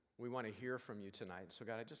We want to hear from you tonight. So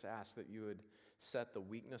God, I just ask that you would set the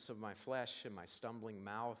weakness of my flesh and my stumbling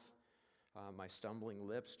mouth, my stumbling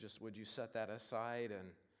lips, just would you set that aside,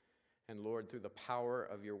 and Lord, through the power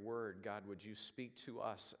of your word, God, would you speak to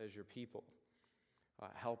us as your people.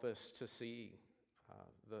 Help us to see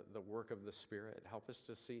the work of the Spirit. Help us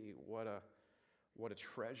to see what a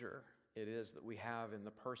treasure it is that we have in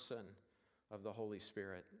the person of the Holy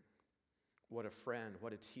Spirit. What a friend,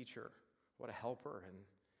 what a teacher, what a helper.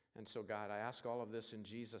 And so, God, I ask all of this in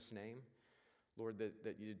Jesus' name. Lord,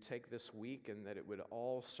 that you'd take this week and that it would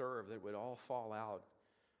all serve, that it would all fall out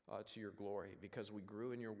to your glory, because we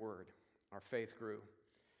grew in your word. Our faith grew.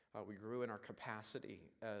 We grew in our capacity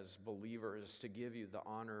as believers to give you the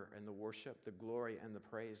honor and the worship, the glory and the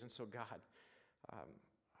praise. And so, God,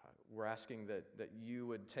 we're asking that you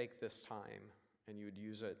would take this time and you would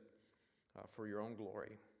use it for your own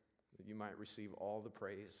glory, that you might receive all the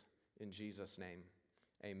praise in Jesus' name.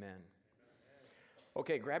 Amen.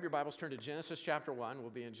 Okay, grab your Bibles, turn to Genesis chapter 1.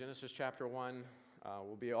 We'll be in Genesis chapter 1.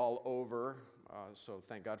 We'll be all over, so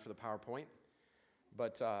thank God for the PowerPoint.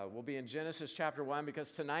 But we'll be in Genesis chapter 1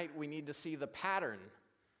 because tonight we need to see the pattern.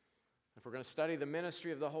 If we're going to study the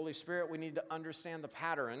ministry of the Holy Spirit, we need to understand the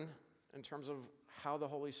pattern in terms of how the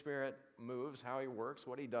Holy Spirit moves, how he works,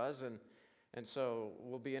 what he does. And so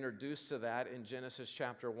we'll be introduced to that in Genesis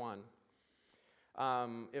chapter 1.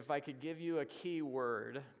 If I could give you a key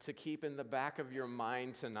word to keep in the back of your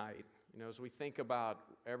mind tonight, as we think about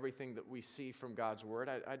everything that we see from God's word,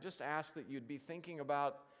 I just ask that you'd be thinking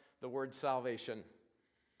about the word salvation.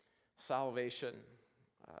 Salvation,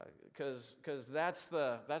 because that's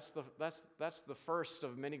the first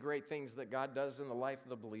of many great things that God does in the life of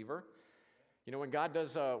the believer. When God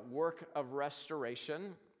does a work of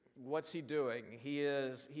restoration, what's he doing? He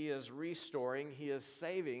is restoring, he is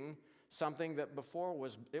saving something that before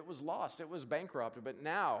was lost, it was bankrupt, but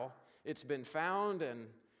now it's been found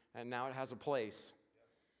and now it has a place.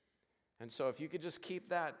 And so if you could just keep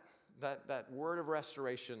that word of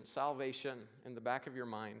restoration, salvation, in the back of your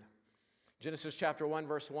mind. Genesis chapter 1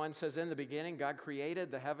 verse 1 says, "In the beginning God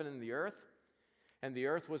created the heaven and the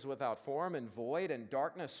earth was without form and void, and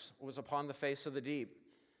darkness was upon the face of the deep.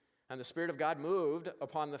 And the Spirit of God moved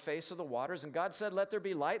upon the face of the waters, and God said, 'Let there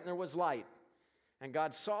be light,' and there was light. And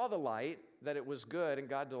God saw the light, that it was good, and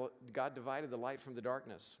God divided the light from the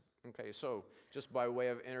darkness." Okay, so just by way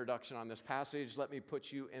of introduction on this passage, let me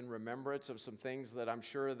put you in remembrance of some things that I'm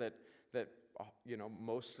sure that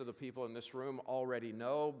most of the people in this room already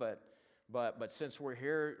know, but since we're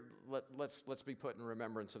here, let's be put in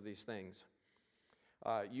remembrance of these things.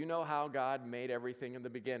 You know how God made everything in the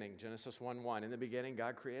beginning. Genesis 1:1. In the beginning,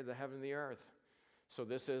 God created the heaven and the earth. So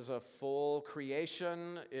this is a full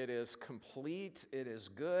creation. It is complete. It is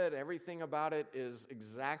good. Everything about it is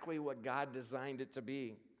exactly what God designed it to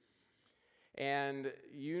be. And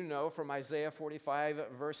you know from Isaiah 45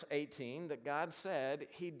 verse 18 that God said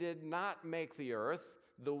he did not make the earth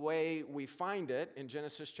the way we find it in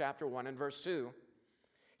Genesis chapter 1 and verse 2.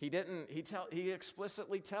 He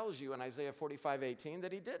explicitly tells you in Isaiah 45:18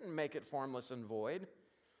 that he didn't make it formless and void.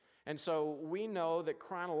 And so we know that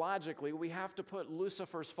chronologically we have to put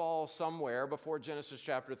Lucifer's fall somewhere before Genesis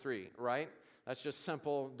chapter 3, right? That's just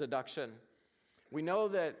simple deduction. We know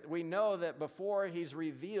that before he's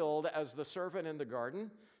revealed as the serpent in the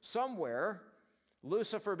garden, somewhere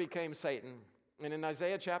Lucifer became Satan. And in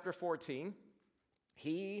Isaiah chapter 14,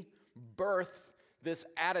 he birthed this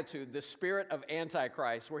attitude, this spirit of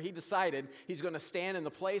Antichrist, where he decided he's going to stand in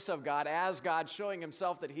the place of God as God, showing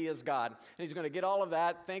himself that he is God. And he's going to get all of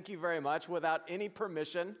that, thank you very much, without any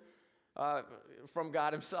permission from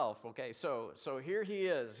God himself. Okay, so here he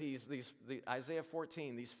is. He's Isaiah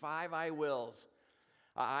 14, these 5 I wills.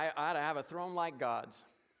 I ought to have a throne like God's.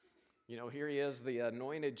 Here he is, the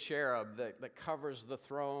anointed cherub that covers the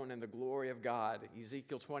throne and the glory of God.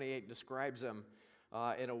 Ezekiel 28 describes him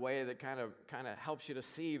in a way that kind of helps you to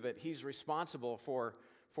see that he's responsible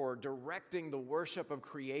for directing the worship of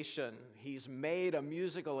creation. He's made a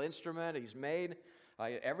musical instrument. He's made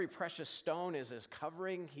every precious stone is his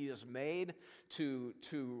covering. He is made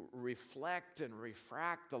to reflect and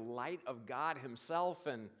refract the light of God himself.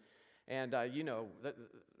 And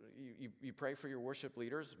you pray for your worship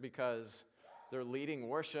leaders because they're leading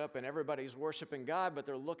worship and everybody's worshiping God, but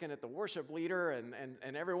they're looking at the worship leader, and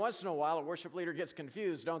every once in a while a worship leader gets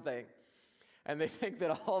confused, don't they? And they think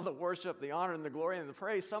that all the worship, the honor, and the glory, and the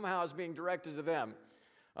praise somehow is being directed to them.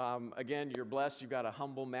 Again, you're blessed. You've got a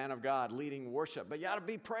humble man of God leading worship. But you ought to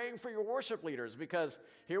be praying for your worship leaders because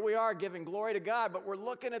here we are giving glory to God, but we're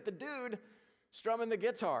looking at the dude strumming the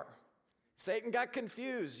guitar. Satan got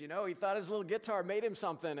confused. He thought his little guitar made him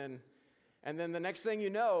something, And then the next thing you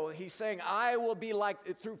know, he's saying, I will be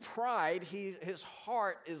like, through pride, his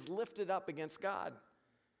heart is lifted up against God.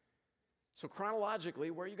 So chronologically,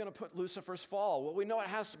 where are you going to put Lucifer's fall? Well, we know it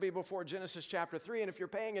has to be before Genesis chapter 3, and if you're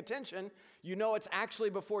paying attention, you know it's actually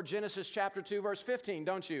before Genesis chapter 2, verse 15,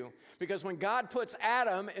 don't you? Because when God puts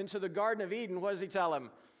Adam into the Garden of Eden, what does he tell him?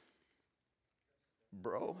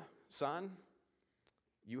 Bro, son,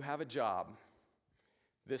 you have a job.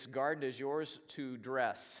 This garden is yours to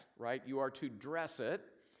dress, right? You are to dress it,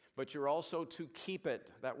 but you're also to keep it.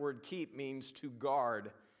 That word keep means to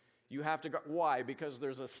guard. You have to guard. Why? Because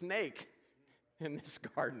there's a snake in this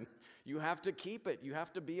garden. You have to keep it. You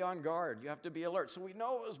have to be on guard. You have to be alert. So we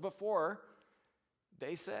know it was before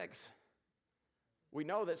day 6. We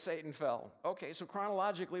know that Satan fell. Okay, so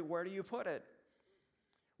chronologically, where do you put it?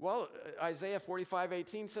 Well, Isaiah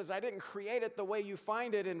 45:18 says, I didn't create it the way you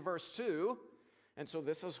find it in verse 2. And so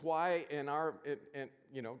this is why in our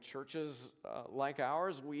churches like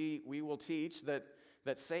ours, we will teach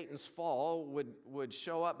that Satan's fall would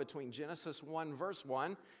show up between Genesis 1 verse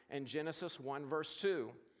 1 and Genesis 1 verse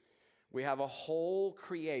 2. We have a whole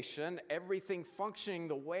creation, everything functioning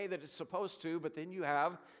the way that it's supposed to, but then you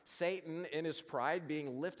have Satan in his pride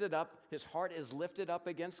being lifted up. His heart is lifted up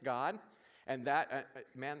against God, and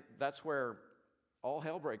that's where all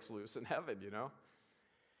hell breaks loose in heaven, you know.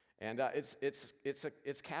 And it's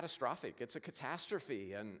catastrophic. It's a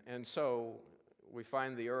catastrophe. And so we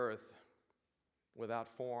find the earth without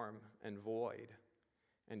form and void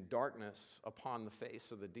and darkness upon the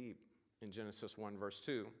face of the deep in Genesis 1 verse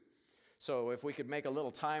 2. So if we could make a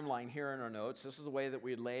little timeline here in our notes, this is the way that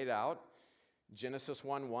we laid out. Genesis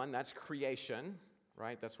 1:1, that's creation,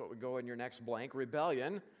 right? That's what would go in your next blank.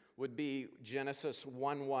 Rebellion would be Genesis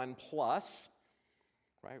 1:1 plus.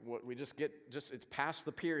 Right? We just it's past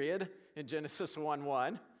the period in Genesis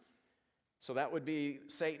 1:1. So that would be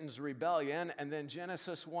Satan's rebellion. And then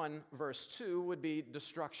Genesis 1 verse 2 would be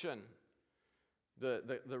destruction.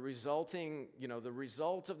 The resulting, the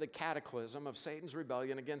result of the cataclysm of Satan's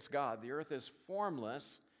rebellion against God. The earth is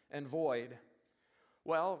formless and void.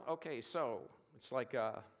 Well, okay, so it's like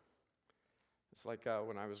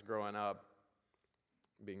when I was growing up,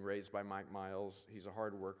 being raised by Mike Miles. He's a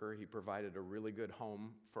hard worker. He provided a really good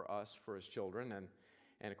home for us, for his children, and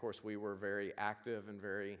of course we were very active and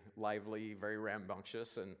very lively, very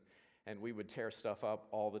rambunctious, and we would tear stuff up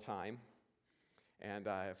all the time. And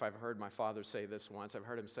if I've heard my father say this once, I've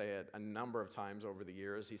heard him say it a number of times over the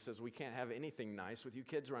years. He says, we can't have anything nice with you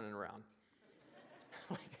kids running around.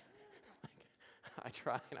 I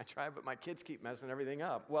try, but my kids keep messing everything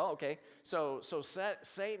up. Well, okay, so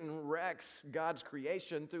Satan wrecks God's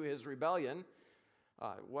creation through his rebellion.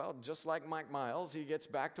 Just like Mike Miles, he gets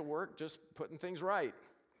back to work just putting things right.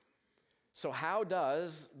 So how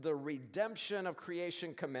does the redemption of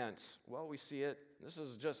creation commence? Well, we see it. This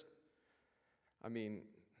is just,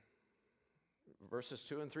 verses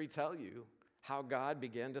 2 and 3 tell you how God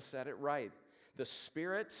began to set it right. The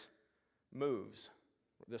Spirit moves.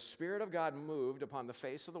 The Spirit of God moved upon the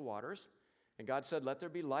face of the waters, and God said, let there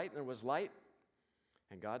be light, and there was light.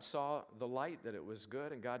 And God saw the light, that it was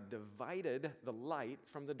good, and God divided the light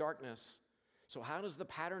from the darkness. So how does the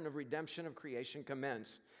pattern of redemption of creation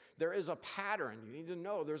commence? There is a pattern. You need to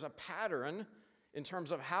know there's a pattern in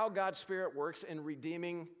terms of how God's Spirit works in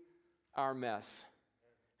redeeming our mess.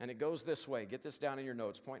 And it goes this way. Get this down in your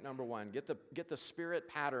notes. Point number 1. Get the Spirit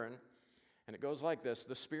pattern. And it goes like this.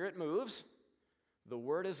 The Spirit moves, the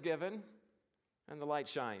Word is given, and the light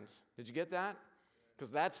shines. Did you get that?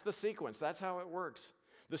 Because that's the sequence. That's how it works.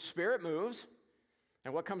 The Spirit moves,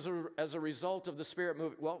 and what comes as a result of the Spirit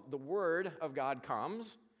moving? Well, the Word of God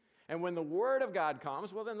comes, and when the Word of God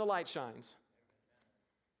comes, well, then the light shines.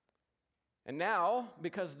 And now,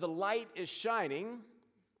 because the light is shining,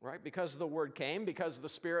 right, because the Word came, because the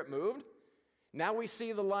Spirit moved, now we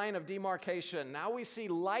see the line of demarcation. Now we see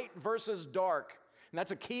light versus dark. And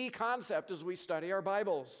that's a key concept as we study our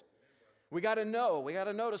Bibles. We got to know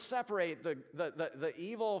to separate the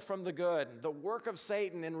evil from the good, the work of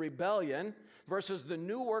Satan in rebellion versus the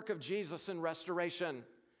new work of Jesus in restoration.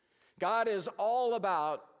 God is all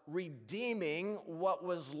about redeeming what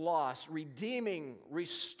was lost,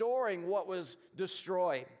 restoring what was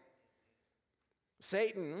destroyed.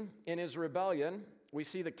 Satan, in his rebellion, we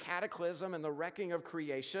see the cataclysm and the wrecking of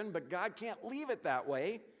creation, but God can't leave it that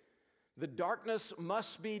way. The darkness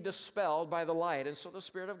must be dispelled by the light. And so the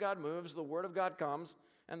Spirit of God moves, the Word of God comes,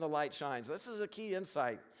 and the light shines. This is a key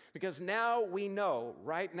insight because now we know,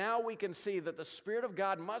 right? Now we can see that the Spirit of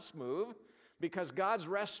God must move because God's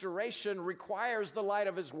restoration requires the light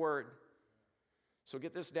of His Word. So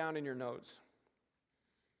get this down in your notes.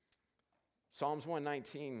 Psalms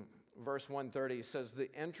 119 verse 130 says, the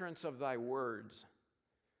entrance of thy words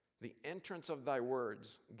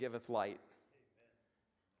giveth light.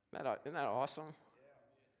 Isn't that awesome?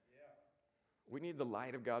 We need the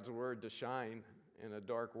light of God's word to shine in a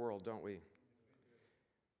dark world, don't we?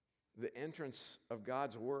 The entrance of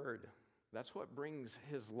God's word, that's what brings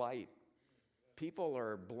his light. People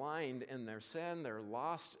are blind in their sin. They're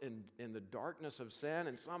lost in the darkness of sin,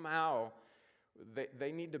 and somehow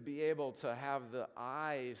they need to be able to have the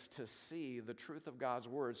eyes to see the truth of God's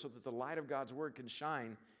word so that the light of God's word can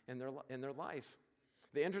shine in their life.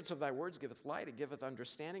 The entrance of thy words giveth light, it giveth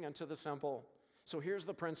understanding unto the simple. So here's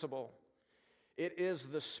the principle. It is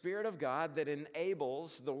the Spirit of God that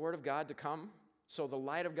enables the Word of God to come, so the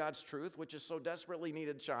light of God's truth, which is so desperately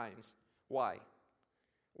needed, shines. Why?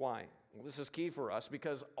 Well, this is key for us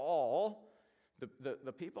because all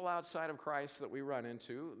the people outside of Christ that we run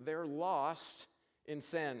into, they're lost in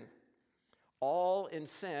sin. All in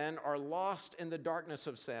sin are lost in the darkness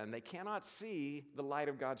of sin. They cannot see the light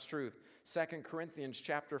of God's truth. 2 Corinthians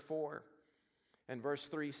chapter 4 and verse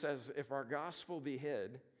 3 says, if our gospel be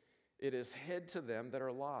hid, it is hid to them that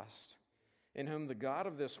are lost, in whom the God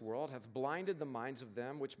of this world hath blinded the minds of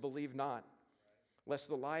them which believe not, lest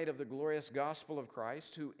the light of the glorious gospel of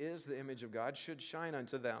Christ, who is the image of God, should shine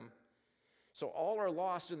unto them. So all are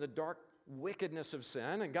lost in the dark wickedness of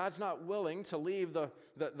sin, and God's not willing to leave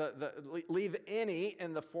leave any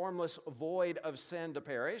in the formless void of sin to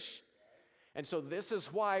perish. And so this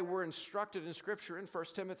is why we're instructed in Scripture in 1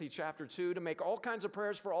 Timothy chapter 2 to make all kinds of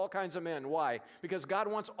prayers for all kinds of men. Why? Because God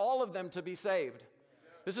wants all of them to be saved.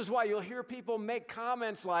 This is why you'll hear people make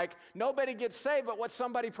comments like, nobody gets saved but what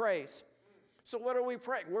somebody prays. So what are we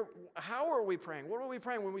praying? How are we praying? What are we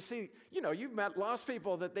praying when we see, you've met lost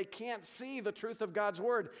people that they can't see the truth of God's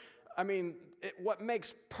word. I mean, what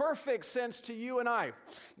makes perfect sense to you and I,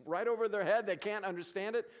 right over their head, they can't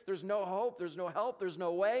understand it. There's no hope, there's no help, there's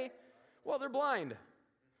no way. Well, they're blind.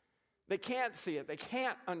 They can't see it. They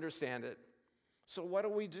can't understand it. So what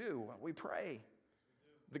do? We pray.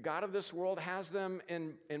 The God of this world has them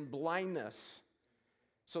in blindness.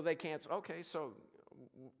 So they can't. Okay, so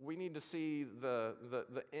we need to see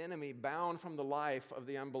the enemy bound from the life of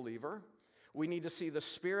the unbeliever. We need to see the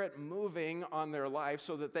Spirit moving on their life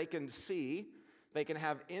so that they can see, they can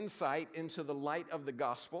have insight into the light of the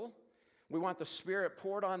gospel. We want the Spirit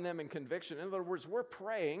poured on them in conviction. In other words, we're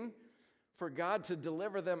praying for God to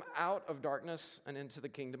deliver them out of darkness and into the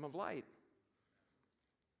kingdom of light.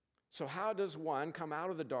 So how does one come out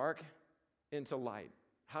of the dark into light?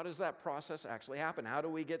 How does that process actually happen? How do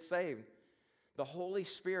we get saved? The Holy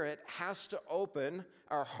Spirit has to open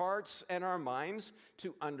our hearts and our minds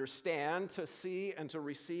to understand, to see, and to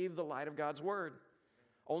receive the light of God's word.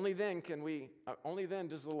 Only then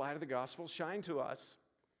does the light of the gospel shine to us.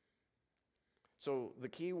 So the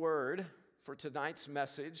key word for tonight's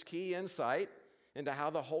message, key insight into how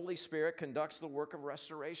the Holy Spirit conducts the work of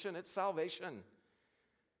restoration, it's salvation.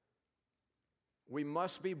 We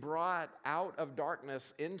must be brought out of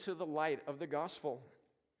darkness into the light of the gospel.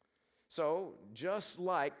 So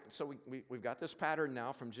we've got this pattern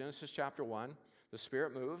now from Genesis chapter 1. The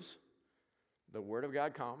Spirit moves, the Word of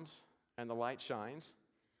God comes, and the light shines.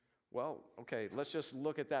 Well, okay, let's just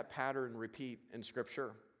look at that pattern repeat in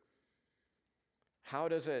Scripture. How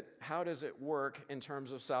does it work in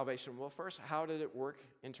terms of salvation? Well, first, how did it work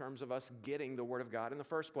in terms of us getting the Word of God in the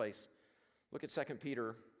first place? Look at 2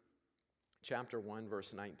 Peter chapter 1,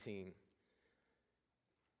 verse 19.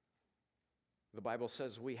 The Bible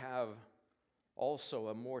says, we have also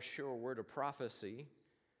a more sure word of prophecy,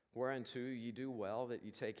 whereunto ye do well that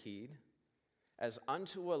ye take heed, as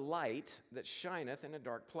unto a light that shineth in a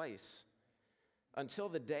dark place, until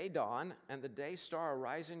the day dawn and the day star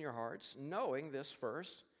arise in your hearts, knowing this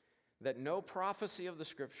first, that no prophecy of the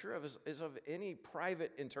Scripture is of any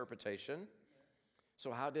private interpretation.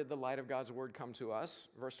 So how did the light of God's word come to us?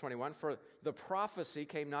 Verse 21, for the prophecy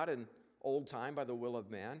came not in old time by the will of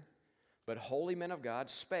man, but holy men of God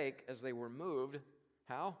spake as they were moved.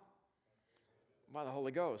 How? By the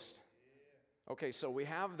Holy Ghost. Okay, so we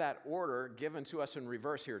have that order given to us in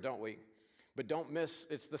reverse here, don't we? But don't miss,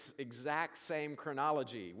 it's the exact same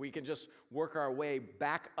chronology. We can just work our way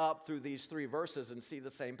back up through these three verses and see the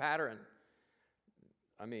same pattern.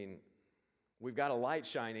 I mean, we've got a light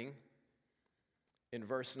shining in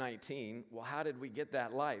verse 19. Well, how did we get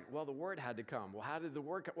that light? Well, the word had to come. Well, how did the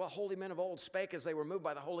word come? Well, holy men of old spake as they were moved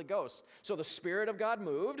by the Holy Ghost. So the Spirit of God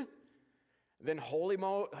moved. Then holy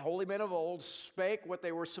men of old spake what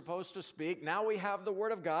they were supposed to speak. Now we have the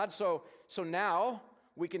word of God. So now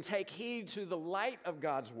we can take heed to the light of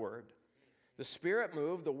God's word. The Spirit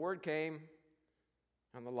moved, the word came,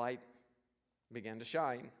 and the light began to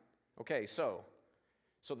shine. Okay, so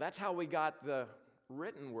that's how we got the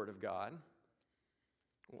written Word of God.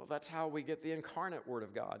 Well, that's how we get the incarnate Word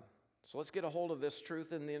of God. So let's get a hold of this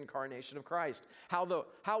truth in the incarnation of Christ. How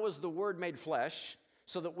was the Word made flesh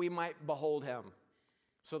so that we might behold Him,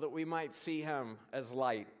 so that we might see Him as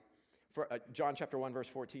light? For John chapter 1, verse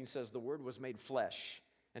 14 says, the Word was made flesh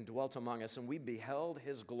and dwelt among us, and we beheld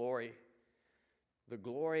His glory, the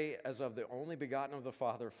glory as of the only begotten of the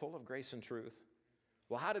Father, full of grace and truth.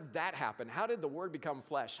 Well, how did that happen? How did the Word become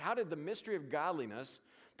flesh? How did the mystery of godliness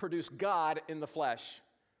produce God in the flesh?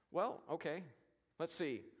 Well, okay, let's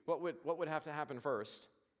see. What would have to happen first?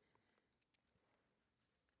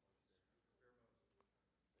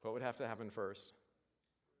 What would have to happen first?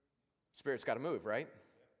 Spirit's got to move, right?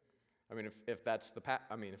 I mean, if that's the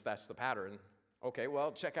pattern. Okay,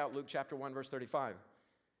 well, check out Luke chapter 1, verse 35.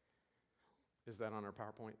 Is that on our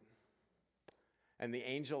PowerPoint? And the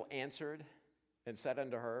angel answered and said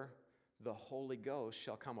unto her, the Holy Ghost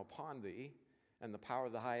shall come upon thee, and the power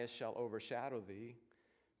of the highest shall overshadow thee.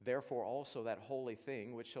 Therefore also that holy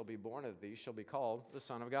thing which shall be born of thee shall be called the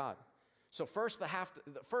Son of God. So first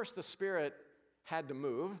the Spirit had to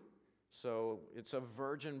move. So it's a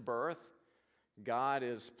virgin birth. God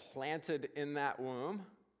is planted in that womb.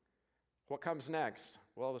 What comes next?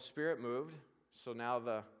 Well, the Spirit moved. So now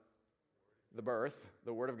the birth,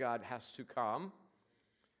 the Word of God has to come.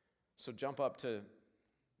 So jump up to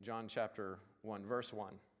John chapter 1, verse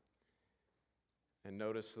 1. And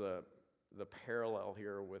notice the parallel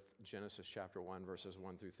here with Genesis chapter 1, verses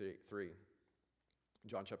 1 through 3.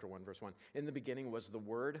 John chapter 1, verse 1. In the beginning was the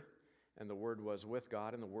Word, and the Word was with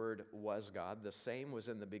God, and the Word was God. The same was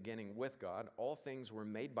in the beginning with God. All things were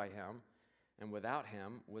made by Him, and without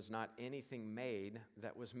Him was not anything made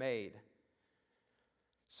that was made.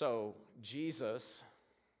 So Jesus,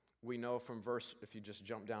 we know from if you just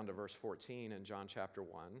jump down to verse 14 in John chapter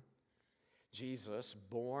 1, Jesus,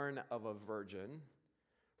 born of a virgin,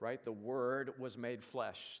 right? The Word was made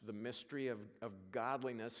flesh. The mystery of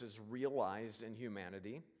godliness is realized in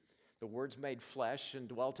humanity. The Word's made flesh and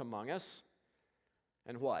dwelt among us.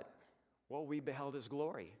 And what? Well, we beheld His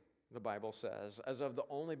glory, the Bible says, as of the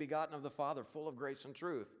only begotten of the Father, full of grace and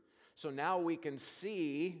truth. So now we can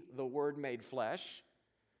see the Word made flesh.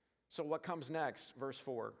 So what comes next? Verse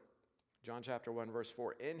 4. John chapter 1, verse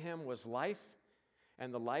 4. In Him was life,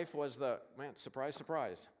 and the life was surprise,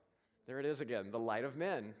 surprise. There it is again, the light of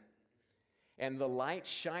men. And the light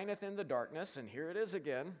shineth in the darkness, and here it is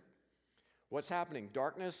again. What's happening?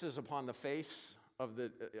 Darkness is upon the face of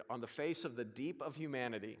the deep of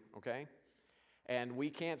humanity, okay? And we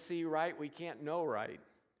can't see right, we can't know right.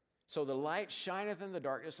 So the light shineth in the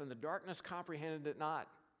darkness, and the darkness comprehended it not.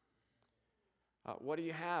 What do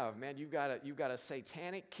you have? Man, you've got a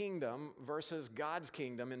satanic kingdom versus God's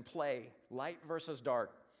kingdom in play. Light versus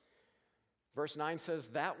dark. Verse 9 says,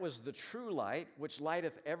 that was the true light, which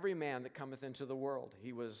lighteth every man that cometh into the world.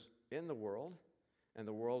 He was in the world, and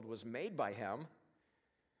the world was made by Him,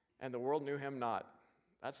 and the world knew Him not.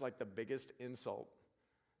 That's like the biggest insult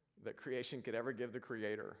that creation could ever give the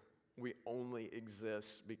Creator. We only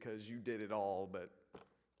exist because you did it all, but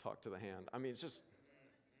talk to the hand. I mean, it's just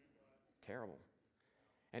terrible.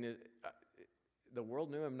 And the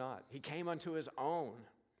world knew Him not. He came unto His own.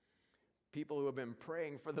 People who have been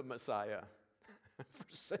praying for the Messiah for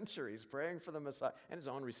centuries, praying for the Messiah, and His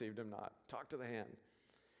own received Him not. Talk to the hand.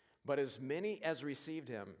 But as many as received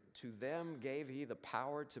Him, to them gave He the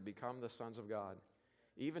power to become the sons of God,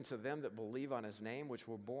 even to them that believe on His name, which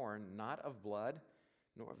were born not of blood,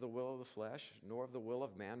 nor of the will of the flesh, nor of the will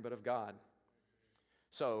of man, but of God.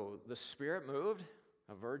 So the Spirit moved,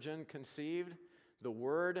 a virgin conceived, the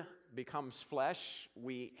Word becomes flesh.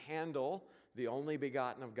 We handle the only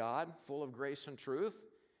begotten of God, full of grace and truth,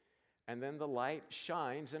 and then the light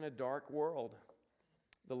shines in a dark world.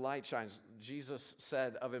 The light shines. Jesus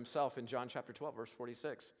said of Himself in John chapter 12, verse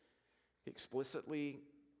 46, He explicitly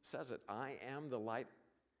says it, I am the light,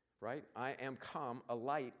 right? I am come a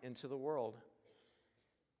light into the world,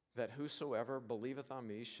 that whosoever believeth on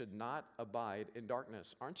Me should not abide in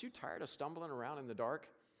darkness. Aren't you tired of stumbling around in the dark?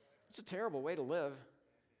 It's a terrible way to live.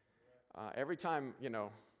 Every time,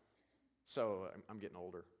 so I'm getting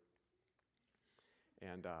older.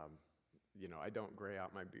 And, I don't gray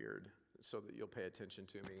out my beard so that you'll pay attention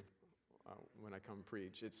to me when I come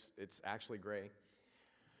preach. It's actually gray.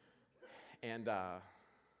 And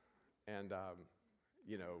when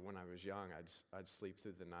I was young, I'd sleep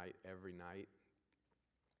through the night every night.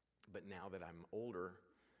 But now that I'm older,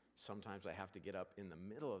 sometimes I have to get up in the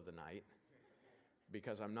middle of the night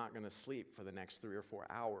because I'm not going to sleep for the next 3 or 4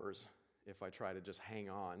 hours if I try to just hang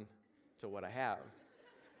on to what I have.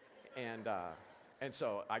 And And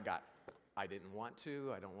so I didn't want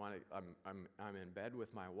to. I don't want to. I'm in bed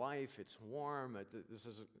with my wife. It's warm.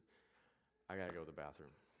 I got to go to the bathroom.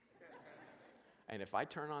 And if I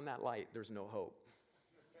turn on that light, there's no hope.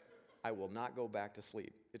 I will not go back to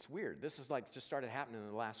sleep. It's weird. This is like just started happening in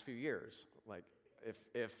the last few years. Like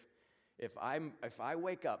if I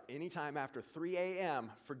wake up anytime after 3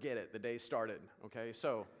 a.m., forget it. The day started. Okay,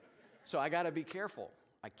 so I got to be careful.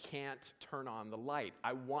 I can't turn on the light.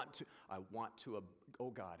 I want to. Oh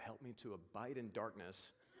God, help me to abide in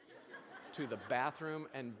darkness to the bathroom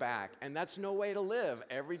and back. And that's no way to live.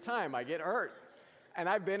 Every time I get hurt. And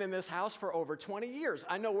I've been in this house for over 20 years.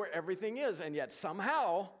 I know where everything is. And yet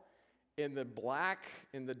somehow, in the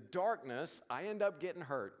darkness, I end up getting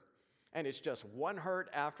hurt. And it's just one hurt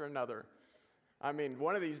after another. I mean,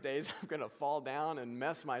 one of these days, I'm going to fall down and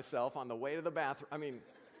mess myself on the way to the bathroom. I mean,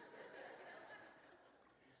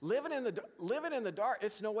 living in the dark,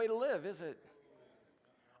 it's no way to live, is it?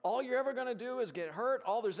 All you're ever going to do is get hurt.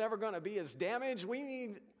 All there's ever going to be is damage.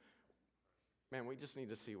 We just need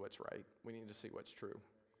to see what's right. We need to see what's true.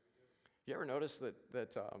 You ever notice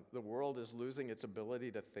that the world is losing its ability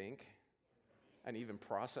to think and even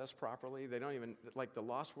process properly? They don't even, like the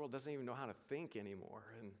lost world doesn't even know how to think anymore.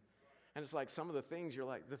 And it's like some of the things you're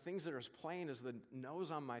like, the things that are as plain as the nose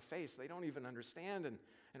on my face, they don't even understand. And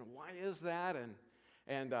why is that?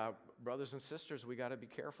 And brothers and sisters, we got to be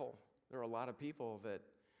careful. There are a lot of people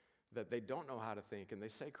that they don't know how to think, and they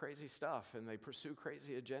say crazy stuff, and they pursue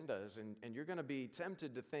crazy agendas, and you're going to be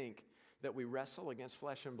tempted to think that we wrestle against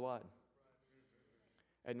flesh and blood.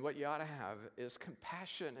 And what you ought to have is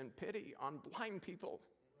compassion and pity on blind people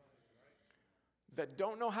that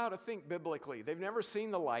don't know how to think biblically. They've never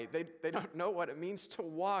seen the light. They don't know what it means to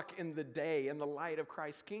walk in the day, in the light of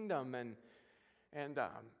Christ's kingdom. And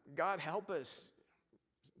God help us.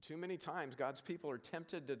 Too many times, God's people are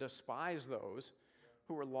tempted to despise those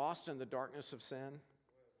who were lost in the darkness of sin.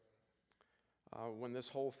 When this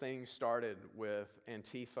whole thing started with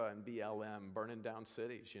Antifa and BLM burning down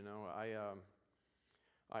cities,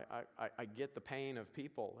 I get the pain of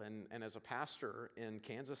people. And as a pastor in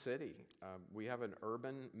Kansas City, we have an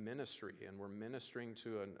urban ministry, and we're ministering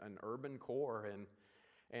to an urban core,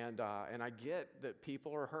 and I get that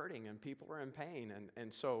people are hurting and people are in pain.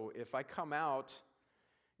 And so if I come out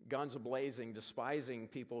guns a-blazing, despising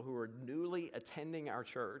people who are newly attending our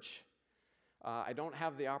church, I don't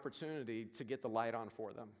have the opportunity to get the light on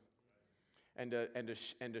for them and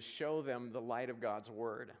to show them the light of God's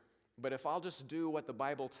word. But if I'll just do what the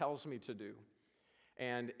Bible tells me to do,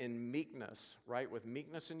 and in meekness, right, with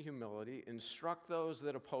meekness and humility, instruct those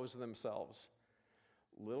that oppose themselves,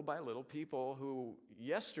 little by little, people who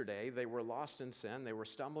yesterday they were lost in sin, they were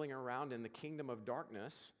stumbling around in the kingdom of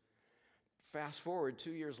darkness. Fast forward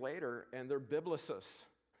 2 years later, and they're biblicists.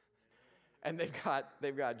 And they've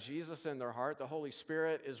got Jesus in their heart. The Holy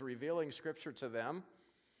Spirit is revealing Scripture to them.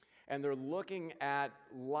 And they're looking at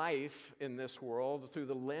life in this world through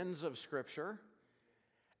the lens of Scripture.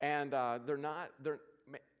 And they're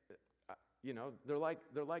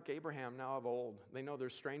like Abraham now of old. They know they're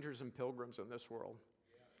strangers and pilgrims in this world.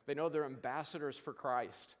 They know they're ambassadors for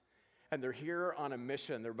Christ. And they're here on a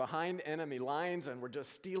mission. They're behind enemy lines, and we're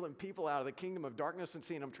just stealing people out of the kingdom of darkness and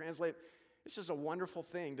seeing them translate. It's just a wonderful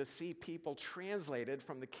thing to see people translated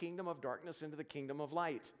from the kingdom of darkness into the kingdom of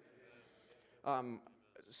light.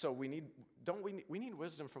 So we need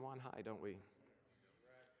wisdom from on high, don't we?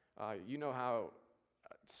 You know how,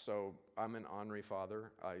 so I'm an ornery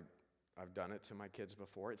father. I've done it to my kids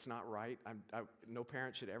before. It's not right. No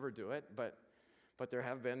parent should ever do it, but there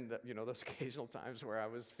have been, those occasional times where I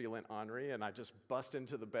was feeling ornery and I just bust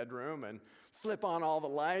into the bedroom and flip on all the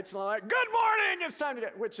lights and I'm like, good morning, it's time to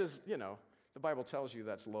get, which is, the Bible tells you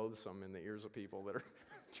that's loathsome in the ears of people that are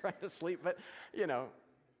trying to sleep. But,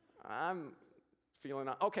 I'm feeling,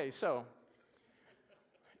 okay, so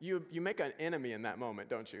you make an enemy in that moment,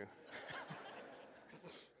 don't you?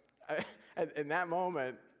 In that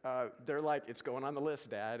moment, they're like, it's going on the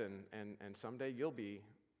list, Dad, and someday you'll be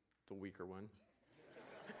the weaker one.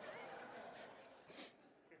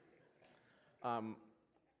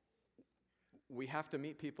 We have to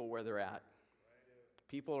meet people where they're at.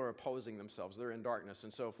 People are opposing themselves. They're in darkness.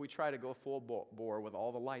 And so if we try to go full bore with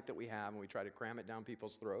all the light that we have and we try to cram it down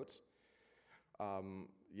people's throats,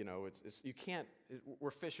 you can't,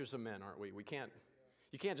 we're fishers of men, aren't we? You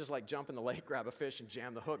can't just like jump in the lake, grab a fish, and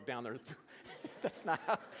jam the hook down there. That's not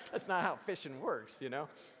how fishing works,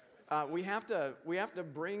 We have to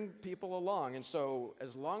bring people along. And so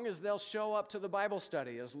as long as they'll show up to the Bible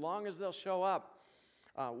study, as long as they'll show up,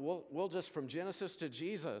 we'll just, from Genesis to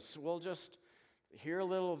Jesus, we'll just here a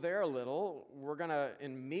little, there a little. We're going to,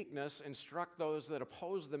 in meekness, instruct those that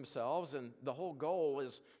oppose themselves, and the whole goal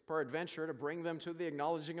is, peradventure, to bring them to the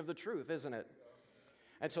acknowledging of the truth, isn't it?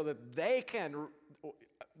 And so that they can,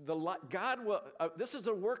 God will, this is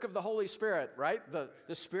a work of the Holy Spirit, right?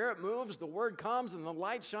 The Spirit moves, the Word comes, and the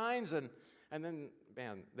light shines, and then,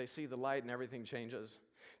 man, they see the light and everything changes.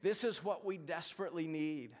 This is what we desperately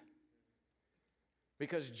need.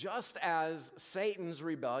 Because just as Satan's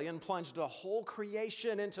rebellion plunged the whole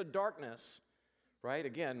creation into darkness, right?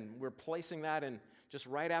 Again, we're placing that in just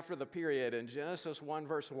right after the period in Genesis 1,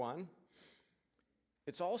 verse 1.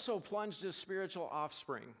 It's also plunged his spiritual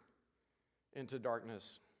offspring into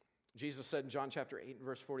darkness. Jesus said in John chapter 8 and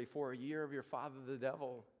verse 44, "Ye are of your father the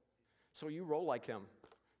devil, so you roll like him."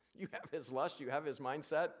 You have his lust, you have his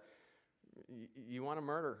mindset, you want to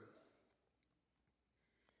murder.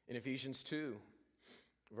 In Ephesians 2,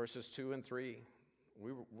 verses 2 and 3,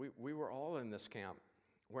 we were all in this camp,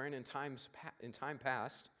 wherein in time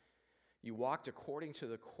past you walked according to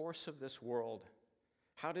the course of this world.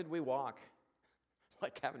 How did we walk?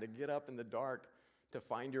 Like having to get up in the dark to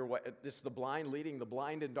find your way. It's the blind leading the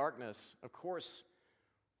blind in darkness. Of course,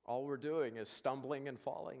 all we're doing is stumbling and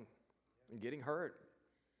falling and getting hurt.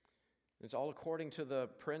 It's all according to the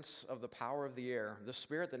prince of the power of the air, the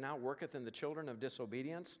spirit that now worketh in the children of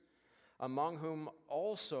disobedience, among whom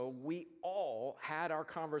also we all had our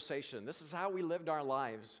conversation. This is how we lived our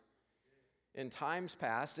lives in times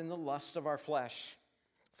past, in the lust of our flesh,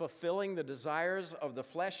 fulfilling the desires of the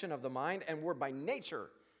flesh and of the mind, and were by nature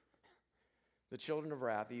the children of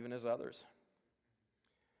wrath, even as others.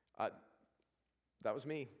 That was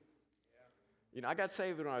me. You know, I got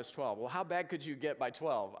saved when I was 12. Well, how bad could you get by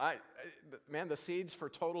 12? Man, the seeds for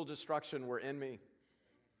total destruction were in me.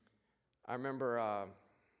 I remember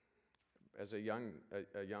as a young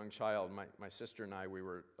child, my sister and I, we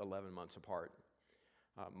were 11 months apart.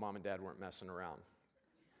 Mom and Dad weren't messing around.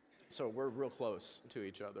 So we're real close to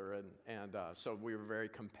each other, and so we were very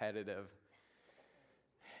competitive.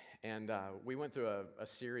 And we went through a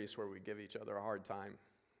series where we give each other a hard time,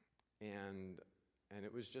 and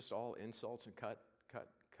it was just all insults and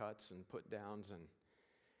cuts and put downs,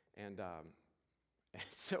 and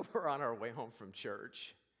so we're on our way home from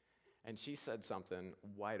church, and she said something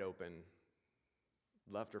wide open,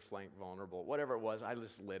 left her flank vulnerable, whatever it was. I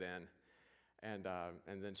just lit in. And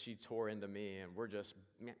then she tore into me, and we're just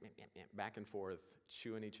back and forth,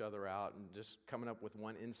 chewing each other out, and just coming up with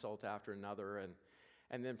one insult after another.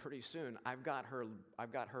 And then pretty soon, I've got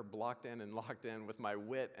her blocked in and locked in with my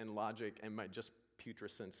wit and logic and my just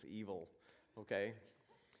putrescence evil, okay?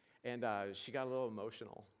 And she got a little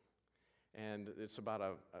emotional. And it's about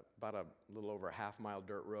a little over a half-mile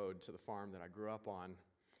dirt road to the farm that I grew up on.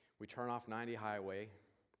 We turn off 90 highway.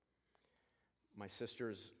 My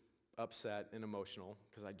sister's upset and emotional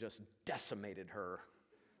because I just decimated her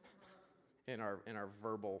in our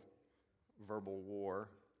verbal war,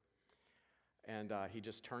 and he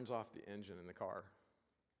just turns off the engine in the car,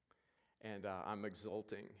 and I'm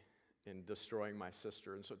exulting in destroying my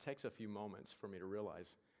sister. And so it takes a few moments for me to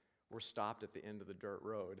realize we're stopped at the end of the dirt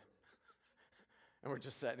road, and we're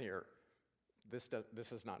just sitting here. This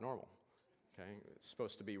is not normal. Okay, it's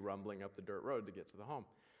supposed to be rumbling up the dirt road to get to the home.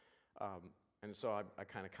 And so I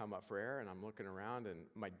kind of come up for air, and I'm looking around, and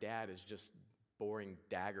my dad is just boring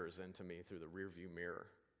daggers into me through the rearview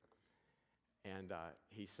mirror. And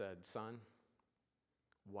he said, "Son,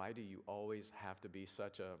 why do you always have to be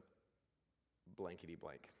such a blankety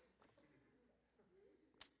blank?"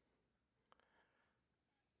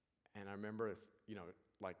 And I remember,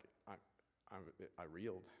 like I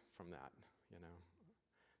reeled from that,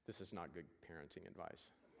 This is not good parenting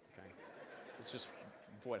advice, okay? It's just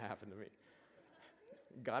what happened to me.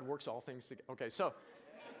 God works all things together. Okay, so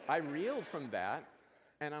I reeled from that,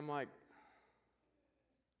 and I'm like,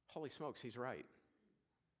 holy smokes, he's right.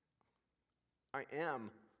 I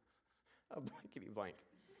am a blankety blank,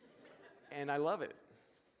 and I love it.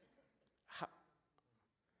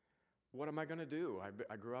 What am I going to do?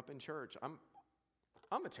 I grew up in church.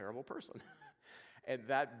 I'm a terrible person. And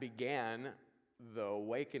that began the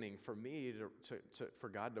awakening for me for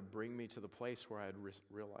God to bring me to the place where I'd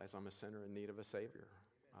realize I'm a sinner in need of a Savior.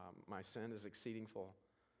 My sin is exceeding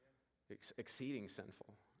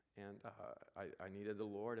sinful, and I needed the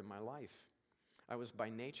Lord in my life. I was by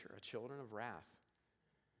nature a children of wrath.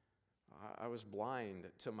 I was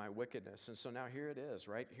blind to my wickedness, and so now here it is,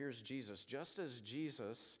 right? Here's Jesus. Just as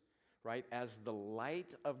Jesus, right, as the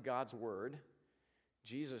light of God's Word,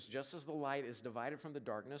 Jesus, just as the light is divided from the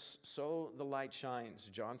darkness, so the light shines.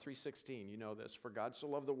 John 3:16, you know this. For God so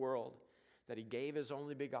loved the world that he gave his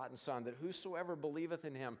only begotten Son, that whosoever believeth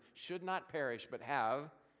in him should not perish, but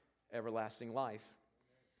have everlasting life.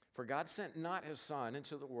 For God sent not his Son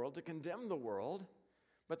into the world to condemn the world,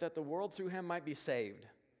 but that the world through him might be saved.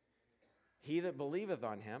 He that believeth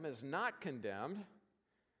on him is not condemned,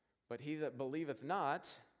 but he that believeth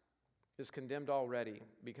not is condemned already,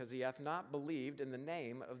 because he hath not believed in the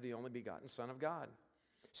name of the only begotten Son of God.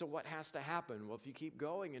 So what has to happen? Well, if you keep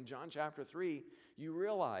going in John chapter 3, you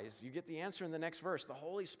realize, you get the answer in the next verse. The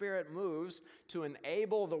Holy Spirit moves to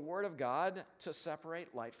enable the Word of God to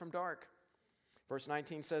separate light from dark. Verse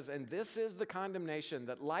 19 says, "And this is the condemnation,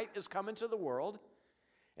 that light is come into the world,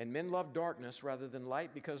 and men love darkness rather than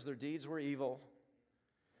light, because their deeds were evil.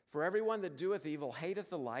 For everyone that doeth evil hateth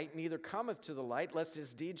the light, neither cometh to the light, lest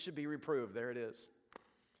his deeds should be reproved." There it is.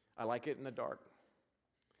 I like it in the dark.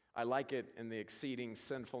 I like it in the exceeding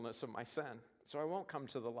sinfulness of my sin. So I won't come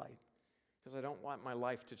to the light, because I don't want my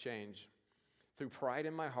life to change. Through pride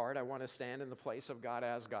in my heart, I want to stand in the place of God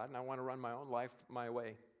as God, and I want to run my own life my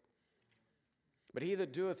way. But he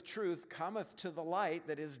that doeth truth cometh to the light,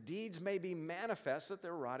 that his deeds may be manifest, that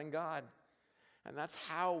they're wrought in God. And that's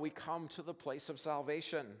how we come to the place of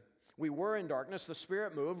salvation. We were in darkness, the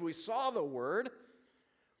Spirit moved, we saw the Word.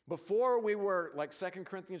 Before we were, like 2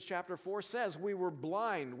 Corinthians chapter 4 says, we were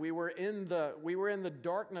blind. We were in the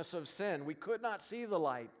darkness of sin. We could not see the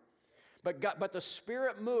light. But the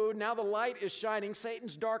Spirit moved. Now the light is shining.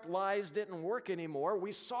 Satan's dark lies didn't work anymore.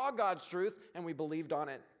 We saw God's truth and we believed on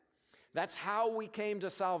it. That's how we came to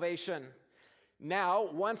salvation. Now,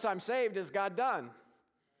 once I'm saved, is God done?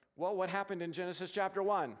 Well, what happened in Genesis chapter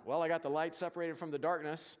 1? Well, I got the light separated from the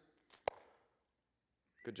darkness.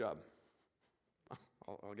 Good job.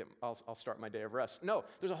 I'll start my day of rest. No,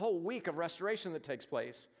 there's a whole week of restoration that takes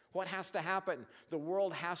place. What has to happen? The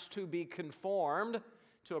world has to be conformed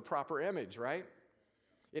to a proper image, right?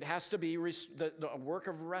 It has to be, the work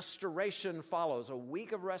of restoration follows. A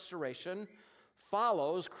week of restoration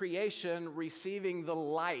follows creation receiving the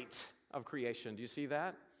light of creation. Do you see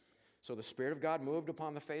that? So the Spirit of God moved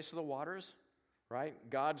upon the face of the waters, right?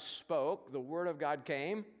 God spoke, the Word of God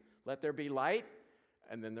came, let there be light,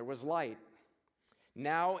 and then there was light.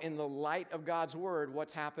 Now, in the light of God's Word,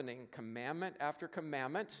 what's happening? Commandment after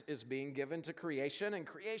commandment is being given to creation, and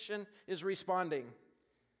creation is responding.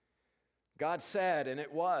 God said, and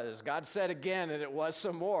it was. God said again, and it was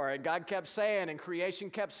some more. And God kept saying, and creation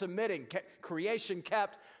kept submitting. Creation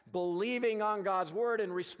kept believing on God's Word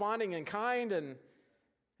and responding in kind, and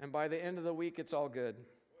by the end of the week, it's all good.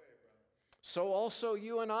 So also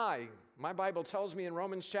you and I. My Bible tells me in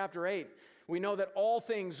Romans chapter 8, we know that all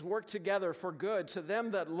things work together for good to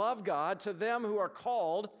them that love God, to them who are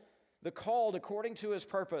called according to his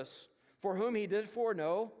purpose. For whom he did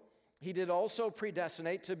foreknow, he did also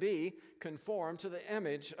predestinate to be conformed to the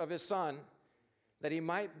image of his Son, that he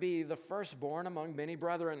might be the firstborn among many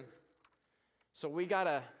brethren. So we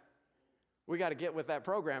gotta get with that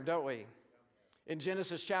program, don't we? In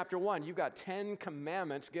Genesis chapter 1, you've got 10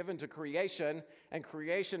 commandments given to creation, and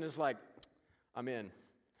creation is like, I'm in.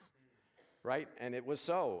 Right? And it was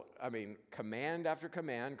so. I mean, command after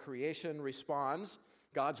command, creation responds.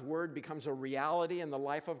 God's Word becomes a reality in the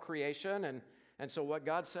life of creation, and so what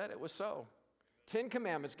God said, it was so. 10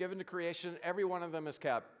 commandments given to creation, every one of them is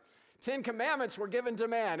kept. 10 commandments were given to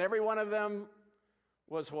man, every one of them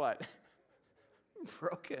was what?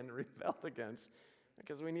 Broken, rebelled against,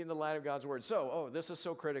 because we need the light of God's Word. So, this is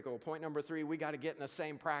so critical. Point number 3, we got to get in the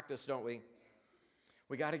same practice, don't we?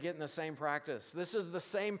 We got to get in the same practice. This is the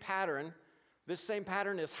same pattern. This same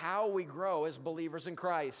pattern is how we grow as believers in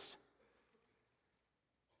Christ.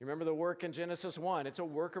 You remember the work in Genesis 1? It's a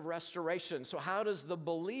work of restoration. So how does the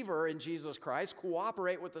believer in Jesus Christ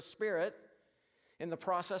cooperate with the Spirit in the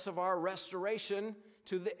process of our restoration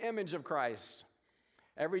to the image of Christ?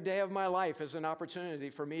 Every day of my life is an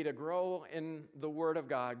opportunity for me to grow in the Word of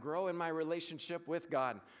God, grow in my relationship with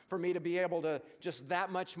God, for me to be able to just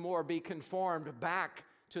that much more be conformed back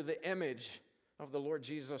to the image of the Lord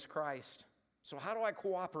Jesus Christ. So how do I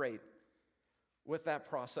cooperate with that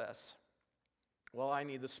process? Well, I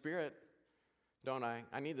need the Spirit, don't I?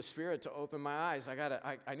 I need the Spirit to open my eyes.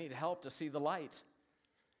 I need help to see the light.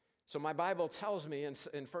 So my Bible tells me in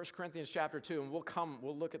 1 Corinthians chapter 2, and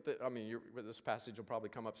we'll look at this passage will probably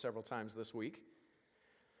come up several times this week.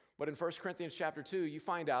 But in 1 Corinthians chapter 2, you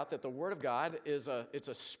find out that the Word of God it's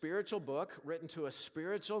a spiritual book written to a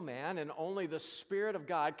spiritual man, and only the Spirit of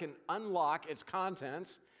God can unlock its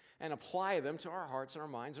contents and apply them to our hearts and our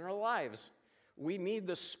minds and our lives. We need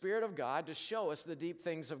the Spirit of God to show us the deep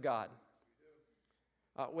things of God.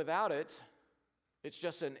 Without it, It's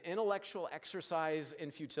just an intellectual exercise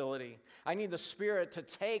in futility. I need the Spirit to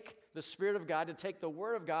take the Spirit of God, to take the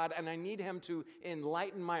Word of God, and I need Him to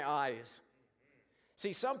enlighten my eyes.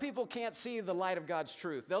 See, some people can't see the light of God's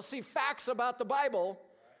truth. They'll see facts about the Bible,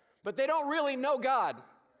 but they don't really know God.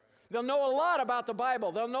 They'll know a lot about the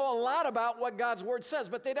Bible. They'll know a lot about what God's Word says,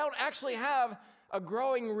 but they don't actually have a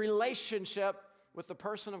growing relationship with the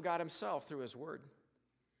person of God Himself through His Word.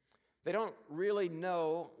 They don't really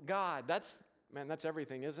know God. That's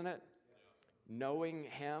everything, isn't it? Knowing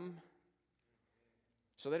Him.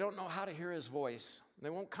 So they don't know how to hear His voice. They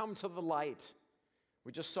won't come to the light.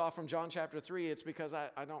 We just saw from John chapter 3, it's because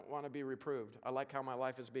I don't want to be reproved. I like how my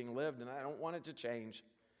life is being lived, and I don't want it to change.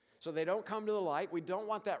 So they don't come to the light. We don't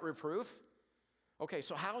want that reproof. Okay,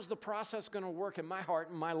 so how's the process going to work in my heart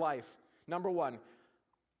and my life? Number one,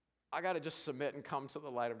 I got to just submit and come to the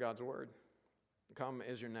light of God's Word. Come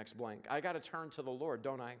is your next blank. I got to turn to the Lord,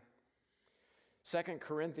 don't I? 2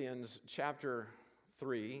 Corinthians chapter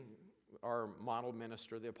 3, our model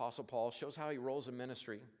minister, the Apostle Paul, shows how he rolls in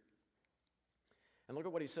ministry. And look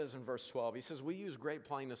at what he says in verse 12. He says, we use great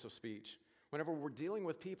plainness of speech. Whenever we're dealing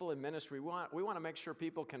with people in ministry, we want to make sure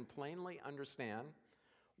people can plainly understand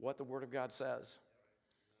what the Word of God says.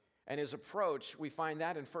 And his approach, we find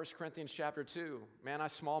that in 1 Corinthians chapter 2. Man, I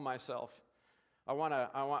small myself.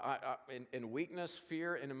 In weakness,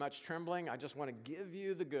 fear, and in much trembling, I just want to give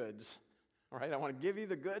you the goods. All right, I want to give you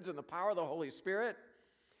the goods and the power of the Holy Spirit,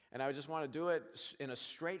 and I just want to do it in a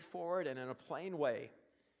straightforward and in a plain way.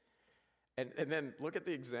 And then look at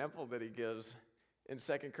the example that he gives in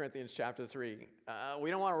 2 Corinthians chapter 3. We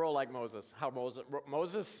don't want to roll like Moses. How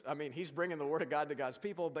Moses, he's bringing the Word of God to God's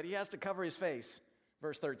people, but he has to cover his face.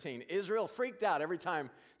 Verse 13, Israel freaked out every time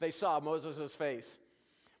they saw Moses' face.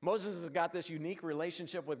 Moses has got this unique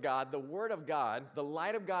relationship with God. The Word of God, the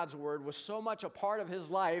light of God's Word, was so much a part of his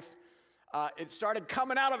life, it started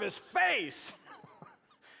coming out of his face.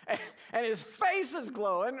 And his face is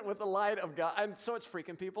glowing with the light of God. And so it's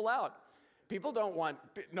freaking people out.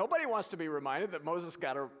 Nobody wants to be reminded that Moses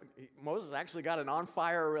actually got an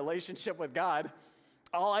on-fire relationship with God.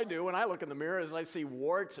 All I do when I look in the mirror is I see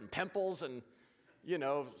warts and pimples and,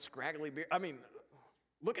 scraggly beard.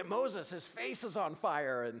 Look at Moses. His face is on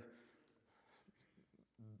fire. And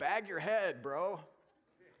bag your head, bro.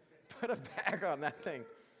 Put a bag on that thing.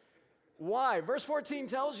 Why? Verse 14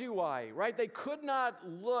 tells you why, right? They could not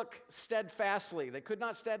look steadfastly. They could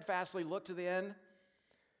not steadfastly look to the end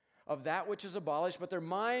of that which is abolished, but their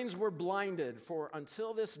minds were blinded, for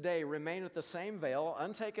until this day remaineth the same veil,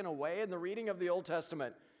 untaken away in the reading of the Old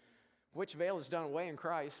Testament, which veil is done away in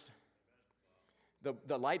Christ.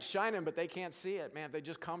 The light's shining, but they can't see it. Man, if they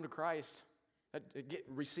just come to Christ,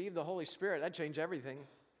 receive the Holy Spirit, that'd change everything.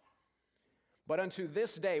 But unto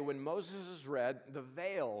this day, when Moses is read, the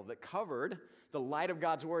veil that covered the light of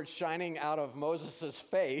God's Word shining out of Moses'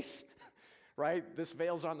 face, right? This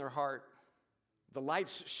veil's on their heart. The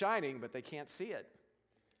light's shining, but they can't see it.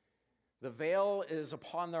 The veil is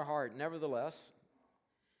upon their heart. Nevertheless,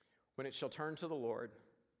 when it shall turn to the Lord,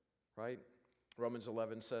 right? Romans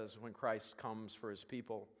 11 says, when Christ comes for his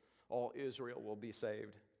people, all Israel will be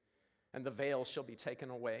saved, and the veil shall be taken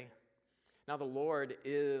away. Now the Lord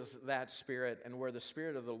is that Spirit, and where the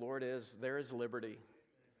Spirit of the Lord is, there is liberty.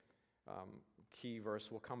 Key verse,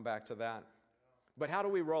 we'll come back to that. But how do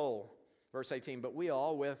we roll? Verse 18, but we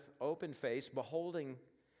all with open face, beholding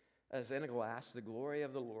as in a glass the glory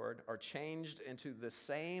of the Lord, are changed into the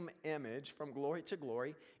same image from glory to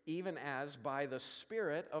glory, even as by the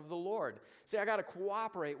Spirit of the Lord. See, I got to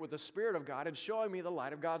cooperate with the Spirit of God in showing me the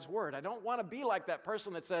light of God's Word. I don't want to be like that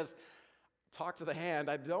person that says, talk to the hand.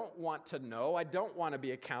 I don't want to know. I don't want to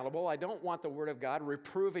be accountable. I don't want the Word of God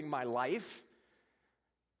reproving my life.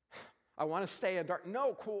 I want to stay in dark.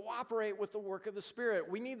 No, cooperate with the work of the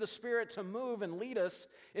Spirit. We need the Spirit to move and lead us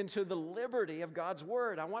into the liberty of God's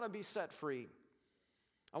Word. I want to be set free.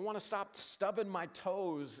 I want to stop stubbing my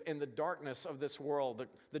toes in the darkness of this world,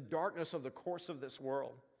 the darkness of the course of this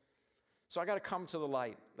world. So I got to come to the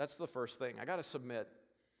light. That's the first thing. I got to submit.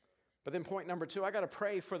 But then point number 2, I got to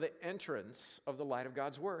pray for the entrance of the light of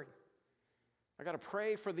God's Word. I got to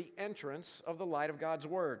pray for the entrance of the light of God's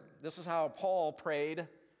Word. This is how Paul prayed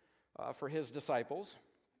for his disciples.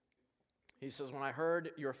 He says, when I heard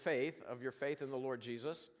your faith in the Lord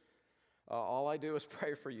Jesus, all I do is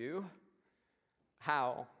pray for you.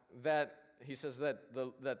 How? He says that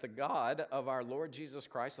the God of our Lord Jesus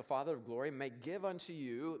Christ, the Father of glory, may give unto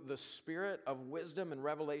you the spirit of wisdom and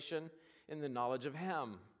revelation in the knowledge of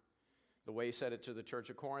him. The way he said it to the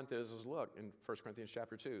church of Corinth is look, in 1 Corinthians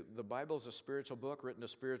chapter 2, the Bible is a spiritual book written to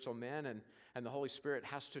spiritual men, and the Holy Spirit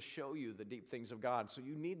has to show you the deep things of God. So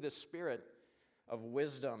you need this spirit of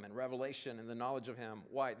wisdom and revelation and the knowledge of him.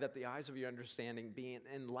 Why? That the eyes of your understanding be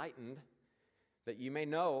enlightened, that you may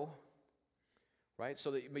know, right?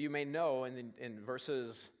 So that you may know in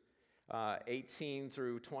verses 18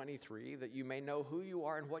 through 23, that you may know who you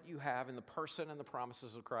are and what you have in the person and the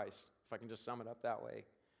promises of Christ, if I can just sum it up that way.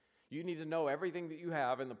 You need to know everything that you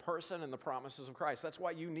have in the person and the promises of Christ. That's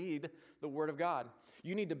why you need the Word of God.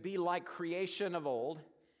 You need to be like creation of old,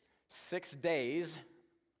 6 days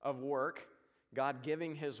of work, God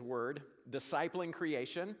giving his word, discipling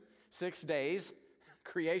creation, 6 days,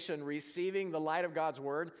 creation receiving the light of God's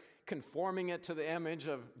word, conforming it to the image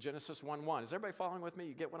of Genesis 1:1. Is everybody following with me?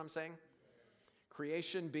 You get what I'm saying?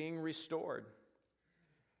 Creation being restored.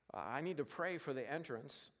 I need to pray for the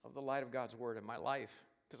entrance of the light of God's word in my life,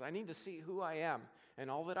 because I need to see who I am and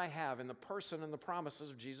all that I have in the person and the promises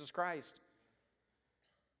of Jesus Christ.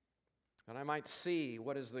 And I might see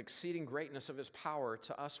what is the exceeding greatness of his power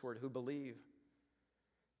to usward who believe.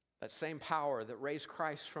 That same power that raised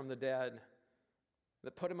Christ from the dead,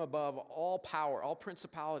 that put him above all power, all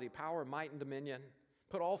principality, power, might, and dominion,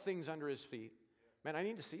 put all things under his feet. Man, I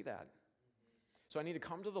need to see that. So I need to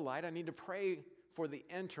come to the light. I need to pray for the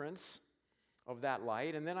entrance of that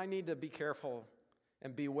light. And then I need to be careful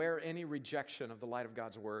and beware any rejection of the light of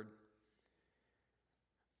God's word.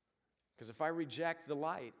 Because if I reject the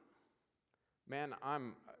light, man,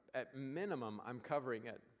 at minimum, I'm covering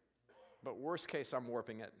it. But worst case, I'm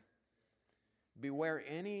warping it. Beware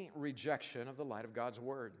any rejection of the light of God's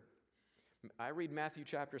word. I read Matthew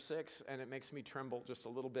chapter 6, and it makes me tremble just a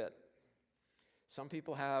little bit. Some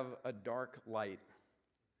people have a dark light.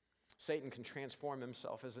 Satan can transform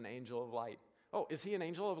himself as an angel of light. Oh, is he an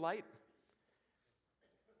angel of light?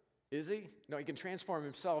 Is he? No, he can transform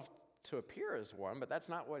himself to appear as one, but that's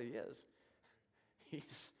not what he is.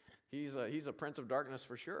 He's a prince of darkness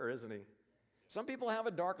for sure, isn't he? Some people have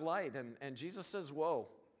a dark light, and Jesus says, whoa.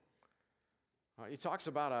 He talks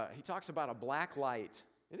about a black light.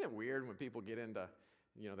 Isn't it weird when people get into,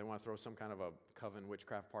 they want to throw some kind of a coven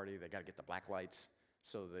witchcraft party, they got to get the black lights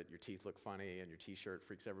so that your teeth look funny and your t-shirt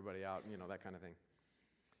freaks everybody out, that kind of thing.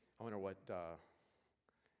 I wonder what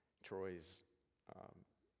Troy's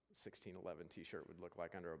 1611 t-shirt would look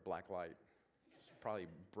like under a black light. Just probably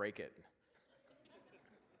break it.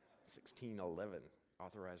 1611,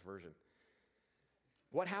 authorized version.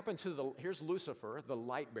 What happened to here's Lucifer, the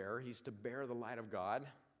light bearer. He's to bear the light of God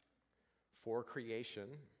for creation,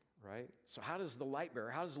 right? So how does the light bearer,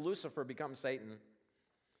 how does Lucifer become Satan?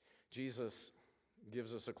 Jesus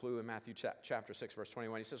gives us a clue in Matthew chapter 6, verse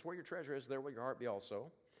 21. He says, where your treasure is, there will your heart be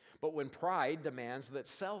also. But when pride demands that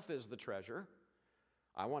self is the treasure,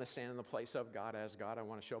 I want to stand in the place of God as God. I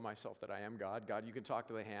want to show myself that I am God. God, you can talk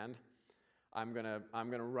to the hand. I'm gonna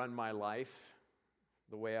run my life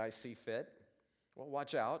the way I see fit. Well,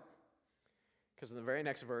 watch out, because in the very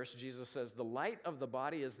next verse, Jesus says, the light of the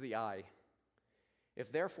body is the eye.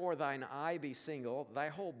 If therefore thine eye be single, thy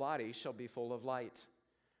whole body shall be full of light.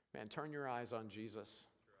 Man, turn your eyes on Jesus.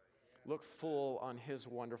 Look full on his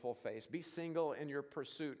wonderful face. Be single in your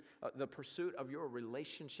pursuit, the pursuit of your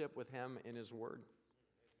relationship with him in his word.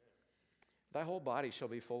 Thy whole body shall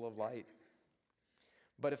be full of light.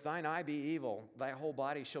 But if thine eye be evil, thy whole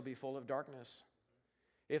body shall be full of darkness.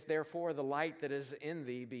 If therefore the light that is in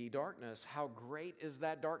thee be darkness, how great is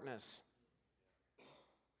that darkness?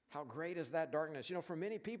 How great is that darkness? For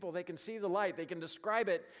many people, they can see the light. They can describe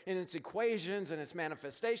it in its equations and its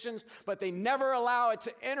manifestations, but they never allow it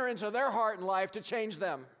to enter into their heart and life to change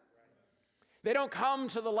them. They don't come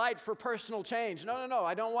to the light for personal change. No.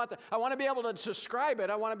 I don't want that. I want to be able to describe it.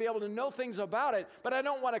 I want to be able to know things about it, but I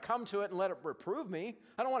don't want to come to it and let it reprove me.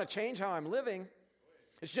 I don't want to change how I'm living.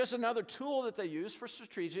 It's just another tool that they use for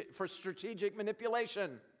strategic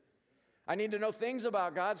manipulation. I need to know things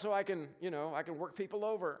about God so I can work people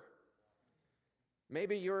over.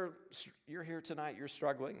 Maybe you're here tonight, you're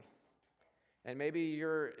struggling. And maybe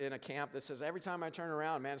you're in a camp that says, every time I turn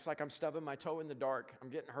around, man, it's like I'm stubbing my toe in the dark. I'm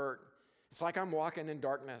getting hurt. It's like I'm walking in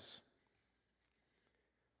darkness.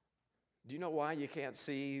 Do you know why you can't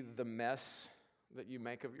see the mess that you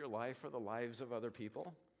make of your life or the lives of other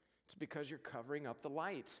people? It's because you're covering up the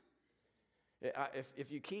light. If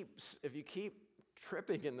you keep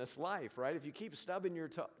tripping in this life, right? If you keep stubbing your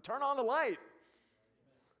toe, turn on the light.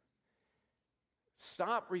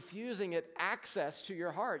 Stop refusing it access to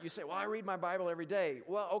your heart. You say, well, I read my Bible every day.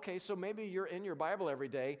 Well, okay, so maybe you're in your Bible every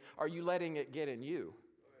day. Are you letting it get in you?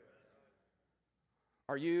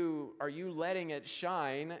 Are you letting it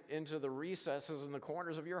shine into the recesses and the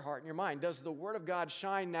corners of your heart and your mind? Does the Word of God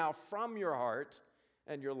shine now from your heart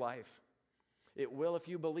and your life? It will if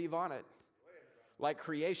you believe on it. Like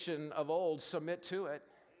creation of old, submit to it.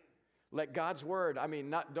 Let God's word,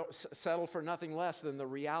 don't settle for nothing less than the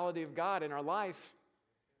reality of God in our life.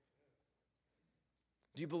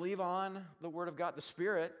 Do you believe on the word of God? The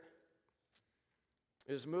Spirit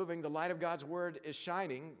is moving. The light of God's word is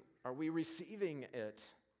shining. Are we receiving it?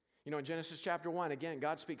 In Genesis chapter 1, again,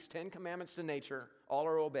 God speaks 10 commandments to nature. All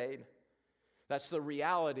are obeyed. That's the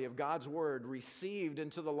reality of God's word received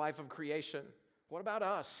into the life of creation. What about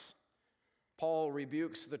us? Paul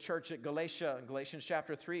rebukes the church at Galatia in Galatians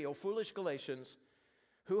chapter 3. O foolish Galatians,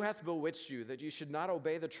 who hath bewitched you that you should not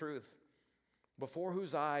obey the truth, before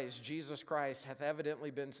whose eyes Jesus Christ hath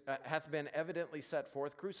been evidently set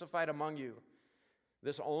forth, crucified among you?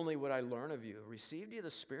 This only would I learn of you. Received ye the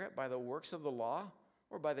Spirit by the works of the law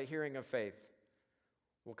or by the hearing of faith?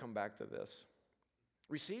 We'll come back to this.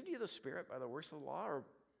 Received ye the Spirit by the works of the law or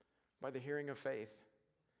by the hearing of faith?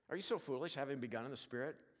 Are you so foolish, having begun in the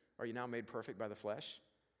Spirit? Are you now made perfect by the flesh?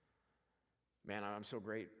 Man, I'm so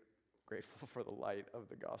grateful for the light of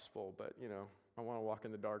the gospel, but, I want to walk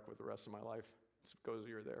in the dark with the rest of my life. Suppose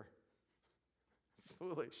you're there.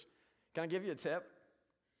 Foolish. Can I give you a tip?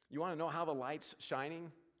 You want to know how the light's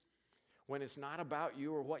shining? When it's not about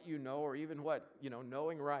you or what you know or even what,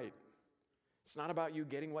 knowing right. It's not about you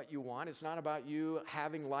getting what you want. It's not about you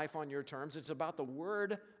having life on your terms. It's about the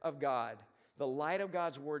Word of God. The light of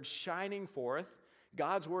God's Word shining forth.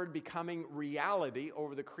 God's Word becoming reality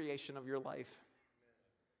over the creation of your life.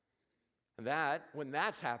 And when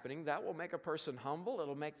that's happening, that will make a person humble.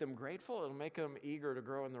 It'll make them grateful. It'll make them eager to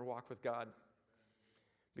grow in their walk with God.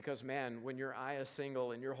 Because, man, when your eye is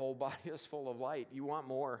single and your whole body is full of light, you want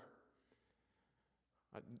more.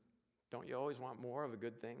 Don't you always want more of a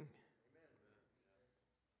good thing?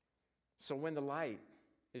 So when the light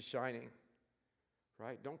is shining,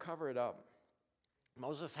 right, don't cover it up.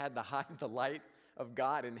 Moses had to hide the light of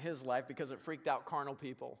God in his life because it freaked out carnal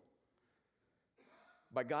people.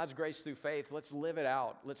 By God's grace through faith, let's live it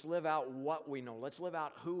out. Let's live out what we know. Let's live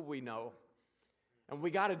out who we know. And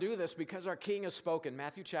we got to do this because our King has spoken.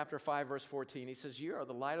 Matthew chapter 5, verse 14, he says, "You are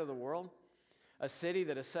the light of the world. A city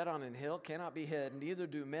that is set on an hill cannot be hid. Neither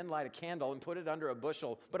do men light a candle and put it under a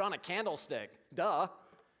bushel, but on a candlestick." Duh.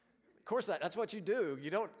 Of course, that's what you do. You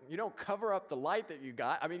don't cover up the light that you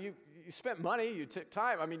got. You spent money, you took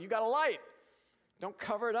time. You got a light. Don't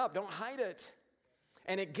cover it up. Don't hide it.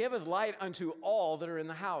 "And it giveth light unto all that are in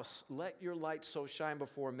the house. Let your light so shine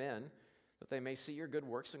before men that they may see your good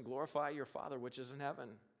works and glorify your Father which is in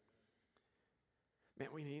heaven."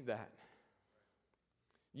 Man, we need that.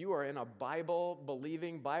 You are in a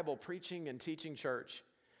Bible-believing, Bible-preaching and teaching church.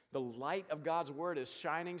 The light of God's Word is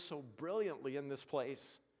shining so brilliantly in this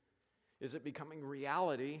place. Is it becoming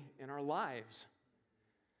reality in our lives?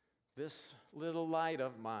 This little light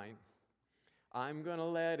of mine, I'm going to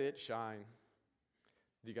let it shine.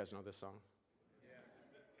 Do you guys know this song? Yeah.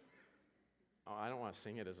 Oh, I don't want to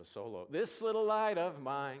sing it as a solo. This little light of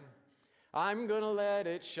mine, I'm going to let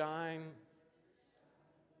it shine.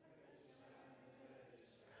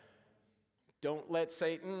 Don't let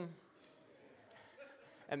Satan.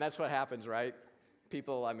 And that's what happens, right?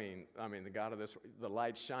 People, the God of this, the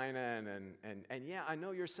light's shining, and yeah, I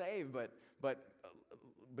know you're saved, but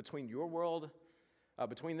between your world,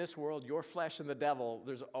 between this world, your flesh, and the devil,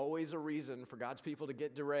 there's always a reason for God's people to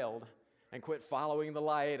get derailed and quit following the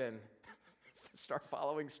light and start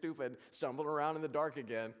following stupid, stumbling around in the dark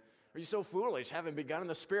again. Are you so foolish, having begun in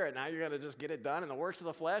the Spirit, now you're going to just get it done in the works of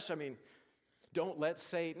the flesh? Don't let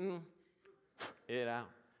Satan it out.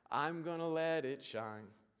 I'm going to let it shine.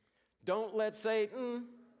 Don't let Satan,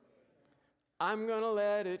 I'm going to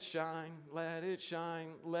let it shine, let it shine,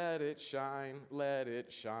 let it shine, let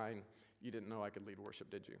it shine. You didn't know I could lead worship,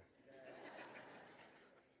 did you?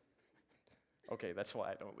 Okay, that's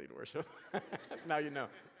why I don't lead worship. Now you know.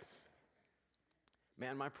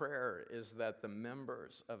 Man, my prayer is that the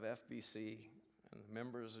members of FBC and the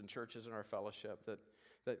members and churches in our fellowship,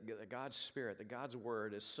 that God's Spirit, that God's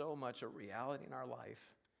Word is so much a reality in our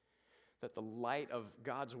life, that the light of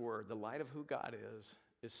God's Word, the light of who God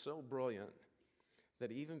is so brilliant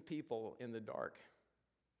that even people in the dark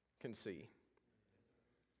can see.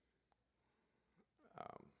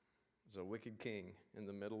 There's a wicked king in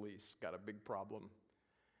the Middle East, got a big problem.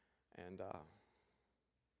 And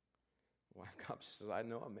wife comes and says, "I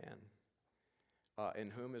know a man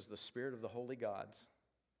in whom is the spirit of the holy gods."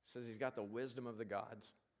 Says he's got the wisdom of the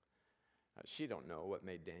gods. She don't know what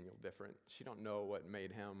made Daniel different. She don't know what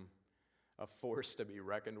made him a force to be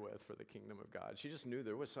reckoned with for the kingdom of God. She just knew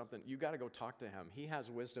there was something. You got to go talk to him. He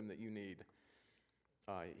has wisdom that you need.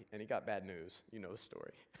 And he got bad news. You know the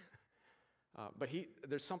story. But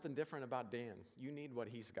there's something different about Dan. You need what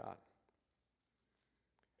he's got.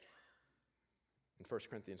 In 1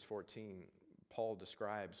 Corinthians 14, Paul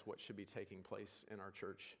describes what should be taking place in our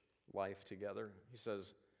church life together. He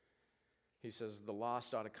says, the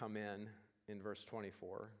lost ought to come in verse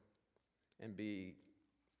 24, and be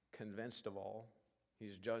convinced of all.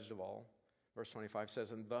 He's judged of all. Verse 25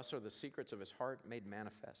 says, and thus are the secrets of his heart made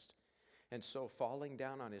manifest. And so falling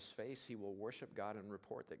down on his face, he will worship God and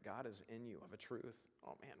report that God is in you of a truth.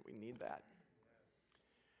 Oh man, we need that.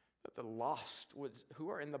 That the lost,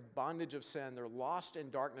 who are in the bondage of sin, they're lost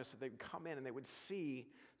in darkness, that they'd come in and they would see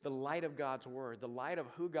the light of God's word, the light of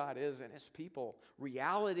who God is and his people,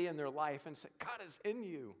 reality in their life, and say, God is in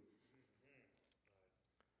you.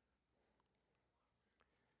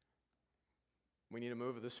 We need a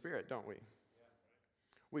move of the Spirit, don't we?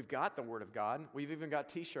 We've got the Word of God. We've even got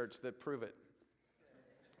T-shirts that prove it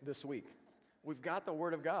this week. We've got the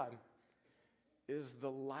Word of God. Is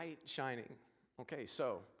the light shining? Okay,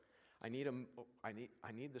 so I need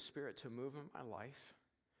the Spirit to move in my life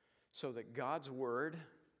so that God's Word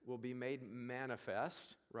will be made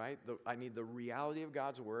manifest, right? I need the reality of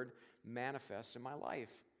God's Word manifest in my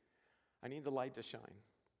life. I need the light to shine.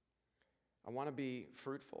 I want to be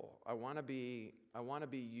fruitful. I want to be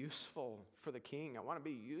useful for the King. I want to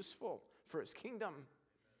be useful for his kingdom.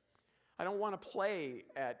 I don't want to play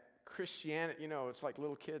at Christianity. It's like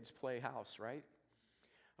little kids play house, right?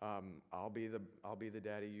 I'll be the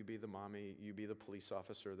daddy, you be the mommy, you be the police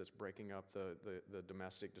officer that's breaking up the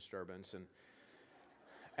domestic disturbance,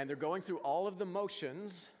 and they're going through all of the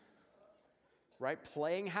motions, right?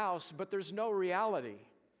 Playing house, but there's no reality.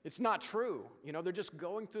 It's not true. They're just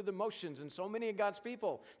going through the motions. And so many of God's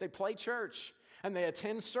people, they play church and they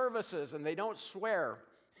attend services and they don't swear,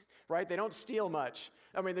 right? They don't steal much.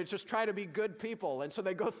 They just try to be good people. And so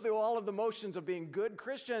they go through all of the motions of being good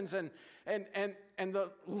Christians, and the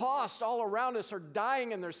lost all around us are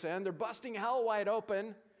dying in their sin. They're busting hell wide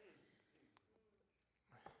open.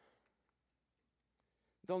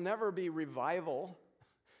 There'll never be revival.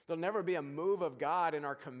 There'll never be a move of God in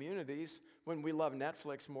our communities when we love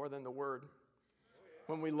Netflix more than the Word.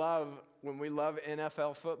 When we love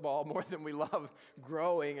NFL football more than we love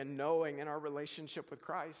growing and knowing in our relationship with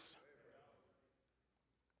Christ.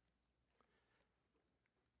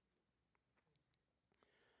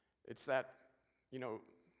 It's that,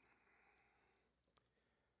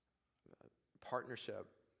 partnership,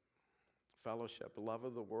 fellowship, love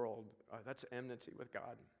of the world. That's enmity with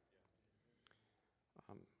God.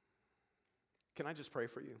 Can I just pray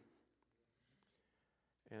for you?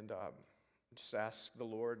 And just ask the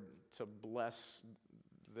Lord to bless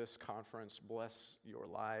this conference, bless your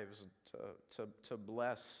lives, to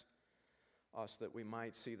bless us that we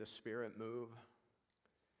might see the Spirit move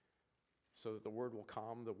so that the Word will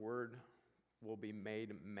come, the Word will be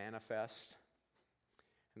made manifest,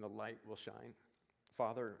 and the light will shine.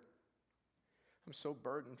 Father, I'm so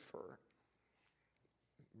burdened for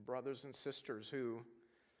brothers and sisters who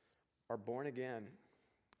are born again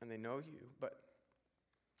and they know you, but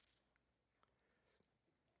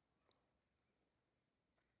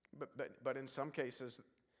in some cases,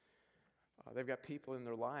 they've got people in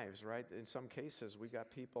their lives, right? In some cases, we've got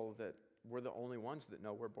people that we're the only ones that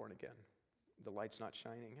know we're born again. The light's not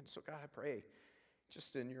shining. And so, God, I pray,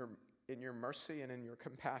 just in your mercy and in your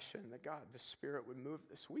compassion, that God, the Spirit would move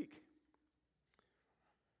this week.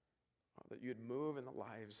 That you'd move in the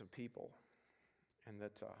lives of people. And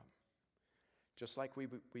that just like we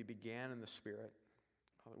began in the Spirit,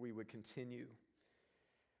 we would continue.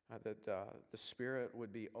 That the Spirit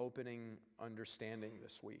would be opening understanding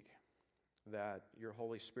this week. That your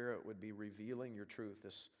Holy Spirit would be revealing your truth,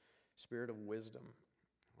 this Spirit of wisdom.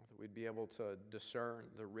 That we'd be able to discern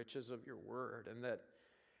the riches of your word, and that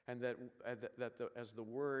as the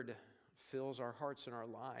word fills our hearts and our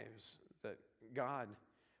lives, that God,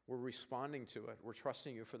 we're responding to it. We're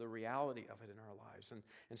trusting you for the reality of it in our lives.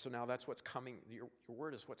 And so now that's what's coming. Your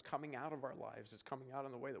word is what's coming out of our lives. It's coming out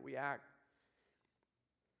in the way that we act.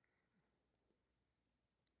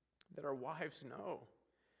 That our wives know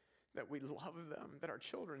that we love them, that our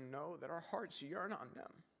children know that our hearts yearn on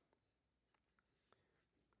them.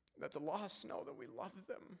 That the lost know that we love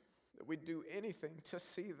them, that we'd do anything to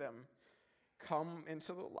see them come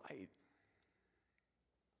into the light.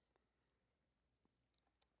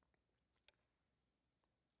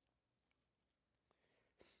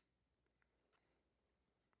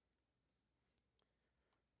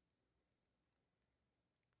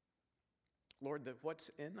 Lord, that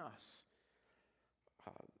what's in us,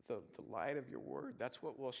 the light of your word, that's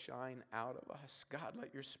what will shine out of us. God,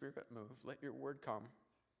 let your Spirit move. Let your word come.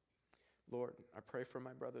 Lord, I pray for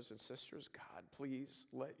my brothers and sisters. God, please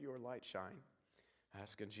let your light shine. I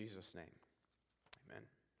ask in Jesus' name. Amen.